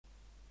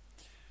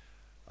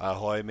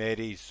Ahoy,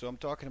 mateys. So I'm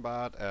talking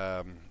about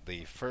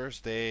the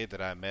first day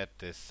that I met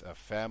this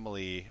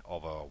family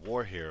of a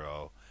war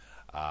hero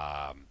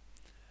um,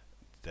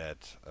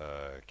 that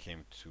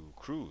came to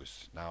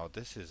cruise. Now,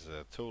 this is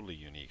a totally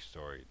unique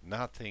story.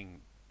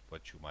 Nothing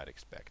what you might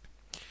expect.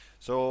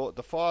 So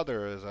the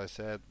father, as I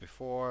said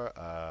before,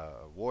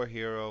 a war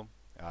hero.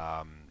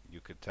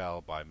 You could tell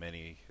by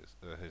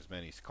his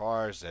many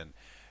scars, and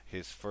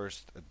his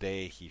first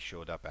day he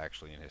showed up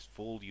actually in his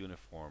full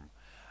uniform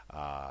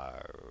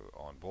uh,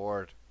 on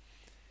board.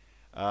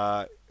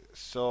 Uh,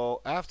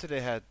 so after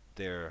they had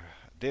their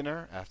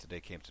dinner, after they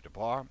came to the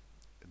bar,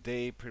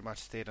 they pretty much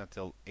stayed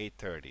until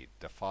 8:30.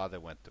 The father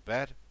went to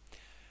bed.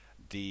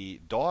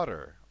 The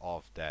daughter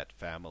of that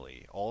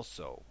family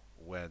also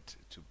went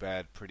to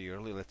bed pretty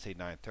early, let's say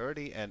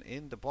 9:30, and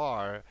in the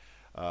bar,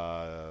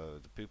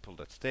 the people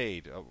that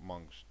stayed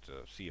amongst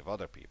a sea of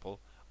other people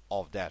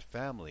of that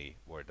family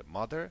were the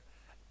mother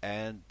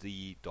and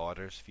the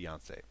daughter's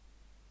fiance,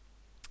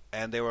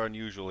 and they were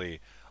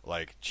unusually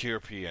like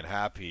chirpy and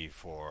happy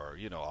for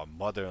a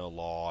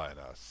mother-in-law and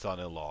a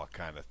son-in-law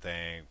kind of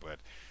thing. But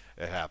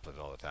it happens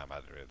all the time. I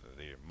don't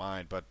really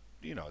mind, but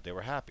they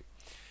were happy.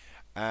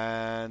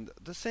 And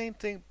the same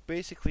thing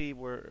basically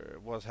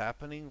was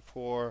happening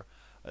for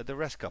the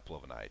rest couple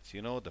of nights.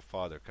 The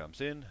father comes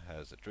in,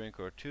 has a drink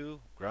or two,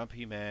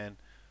 grumpy man,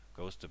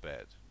 goes to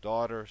bed.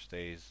 Daughter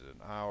stays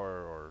an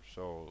hour or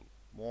so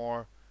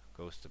more,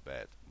 goes to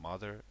bed.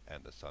 Mother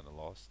and the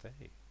son-in-law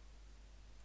stay.